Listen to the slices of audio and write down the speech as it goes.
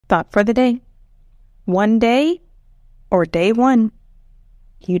Thought for the day. One day or day one?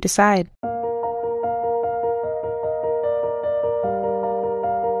 You decide.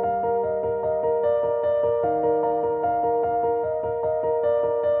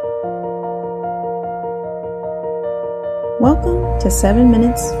 Welcome to 7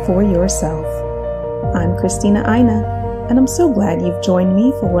 Minutes for Yourself. I'm Christina, and I'm so glad you've joined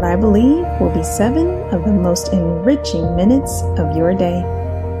me for what I believe will be 7 of the most enriching minutes of your day.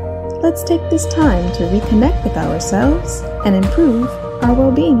 Let's take this time to reconnect with ourselves and improve our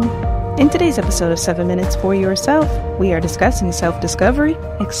well-being. In today's episode of 7 Minutes for Yourself, we are discussing self-discovery,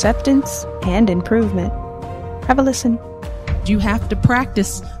 acceptance, and improvement. Have a listen. You have to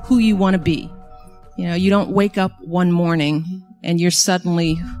practice who you want to be. You know, you don't wake up one morning and you're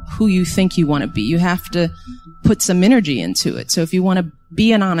suddenly who you think you want to be. You have to put some energy into it. So if you want to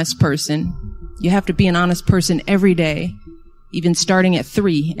be an honest person, you have to be an honest person every day, even starting at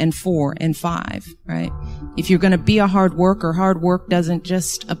 3 and 4 and 5, right? If you're going to be a hard work doesn't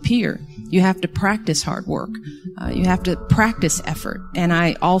just appear. You have to practice hard work. You have to practice effort. And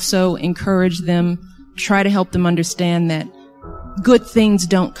I also encourage them, try to help them understand that good things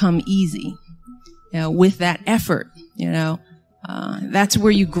don't come easy. You know, with that effort, that's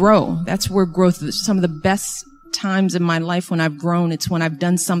where you grow. That's where growth is. Some of the best times in my life when I've grown, it's when I've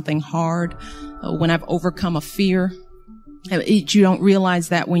done something hard, when I've overcome a fear. You don't realize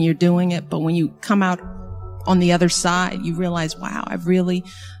that when you're doing it, but when you come out on the other side, you realize, wow, I've really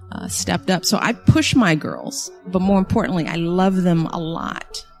stepped up. So I push my girls, but more importantly, I love them a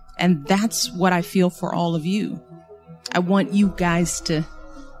lot. And that's what I feel for all of you. I want you guys to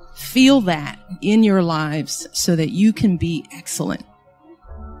feel that in your lives so that you can be excellent.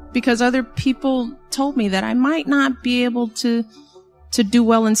 Because other people told me that I might not be able to do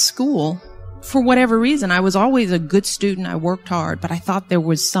well in school for whatever reason. I was always a good student. I worked hard, but I thought there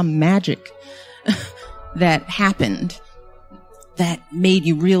was some magic that happened that made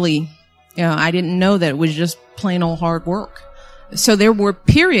you really, I didn't know that it was just plain old hard work. So there were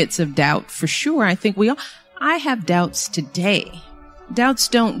periods of doubt for sure. I think I have doubts today. Doubts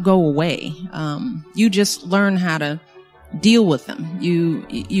don't go away. You just learn how to deal with them.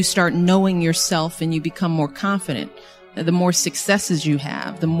 You start knowing yourself and you become more confident. The more successes you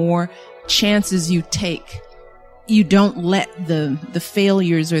have, the more chances you take. You don't let the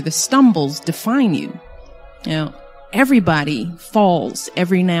failures or the stumbles define you. Everybody falls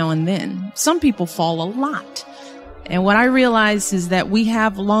every now and then. Some people fall a lot. And what I realize is that we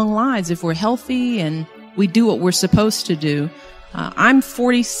have long lives if we're healthy and we do what we're supposed to do. I'm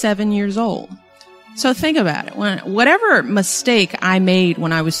 47 years old. So think about it. Whatever mistake I made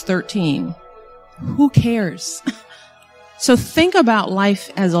when I was 13, who cares? So think about life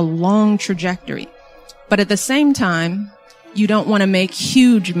as a long trajectory. But at the same time, you don't want to make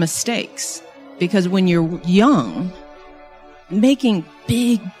huge mistakes because when you're young, making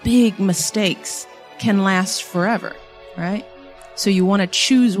big mistakes can last forever, right? So you want to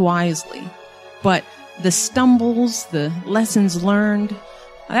choose wisely. But the stumbles, the lessons learned,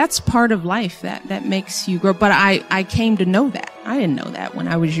 that's part of life that makes you grow. But I came to know that. I didn't know that when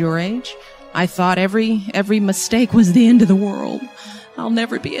I was your age. I thought every mistake was the end of the world. I'll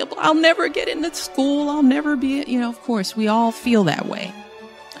never get into school. I'll never be, of course we all feel that way.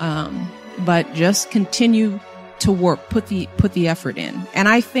 But just continue to work, put the effort in. And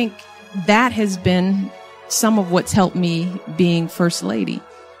I think that has been some of what's helped me being First Lady.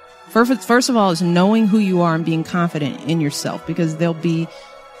 First of all is knowing who you are and being confident in yourself, because there'll be,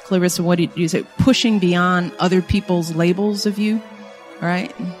 Clarissa, what did you say? Pushing beyond other people's labels of you,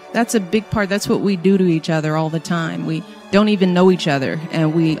 right? That's a big part. That's what we do to each other all the time. We don't even know each other,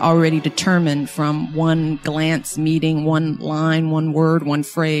 and we already determine from one glance, meeting, one line, one word, one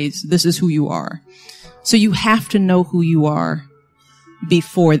phrase, this is who you are. So you have to know who you are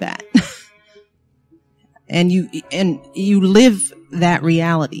before that. And you live that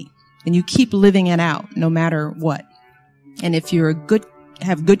reality. And you keep living it out no matter what. And if you're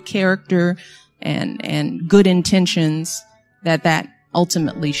have good character and good intentions, that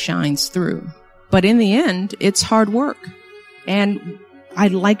ultimately shines through. But in the end, it's hard work. And I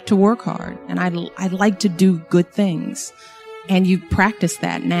like to work hard and I like to do good things. And you practice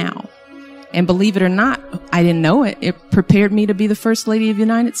that now. And believe it or not, I didn't know it. It prepared me to be the First Lady of the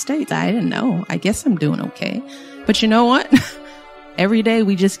United States. I didn't know. I guess I'm doing okay. But you know what? Every day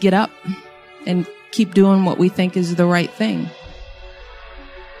we just get up and keep doing what we think is the right thing.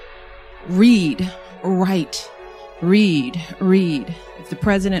 Read, write, read. If the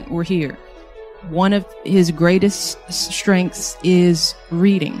president were here, one of his greatest strengths is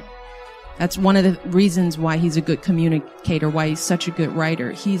reading. That's one of the reasons why he's a good communicator, why he's such a good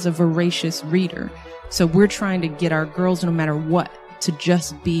writer. He's a voracious reader. So we're trying to get our girls, no matter what,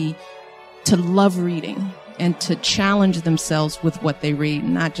 to love reading and to challenge themselves with what they read,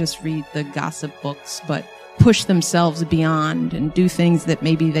 not just read the gossip books, but push themselves beyond and do things that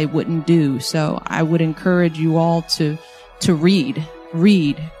maybe they wouldn't do. So I would encourage you all to read,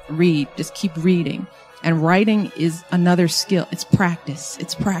 just keep reading. And writing is another skill. It's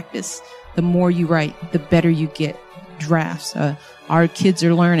practice. The more you write, the better you get. Drafts. Our kids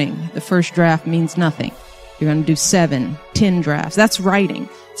are learning. The first draft means nothing. You're going to do 7, 10 drafts. That's writing.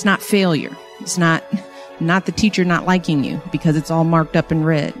 It's not failure. It's not the teacher not liking you because it's all marked up in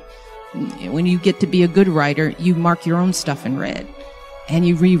red. When you get to be a good writer, you mark your own stuff in red and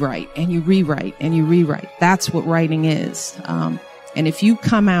you rewrite and you rewrite and you rewrite. That's what writing is. And if you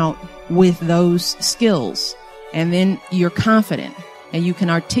come out with those skills and then you're confident and you can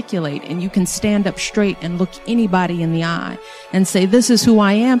articulate and you can stand up straight and look anybody in the eye and say, this is who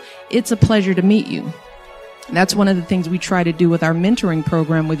I am, it's a pleasure to meet you. That's one of the things we try to do with our mentoring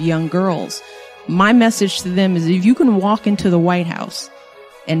program with young girls. My message to them is if you can walk into the White House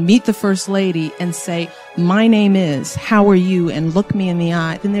and meet the First Lady and say, my name is, how are you? And look me in the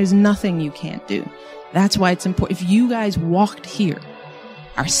eye, then there's nothing you can't do. That's why it's important. If you guys walked here,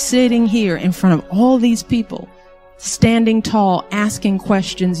 are sitting here in front of all these people, standing tall, asking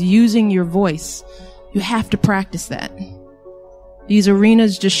questions, using your voice, you have to practice that. These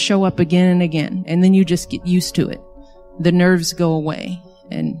arenas just show up again and again, and then you just get used to it. The nerves go away,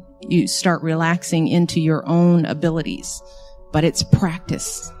 and you start relaxing into your own abilities. But it's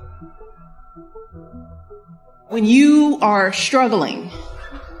practice. When you are struggling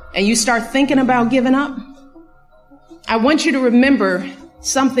and you start thinking about giving up, I want you to remember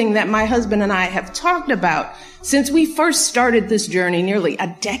something that my husband and I have talked about since we first started this journey nearly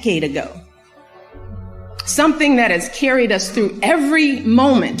a decade ago. Something that has carried us through every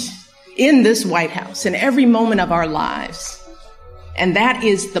moment in this White House and every moment of our lives. And that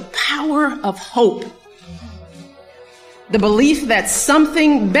is the power of hope. The belief that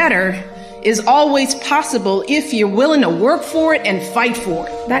something better is always possible if you're willing to work for it and fight for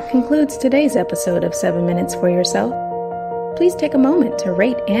it. That concludes today's episode of 7 Minutes for Yourself. Please take a moment to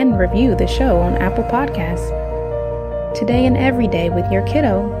rate and review the show on Apple Podcasts. Today and every day with your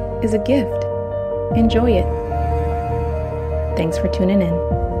kiddo is a gift. Enjoy it. Thanks for tuning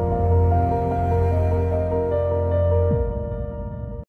in.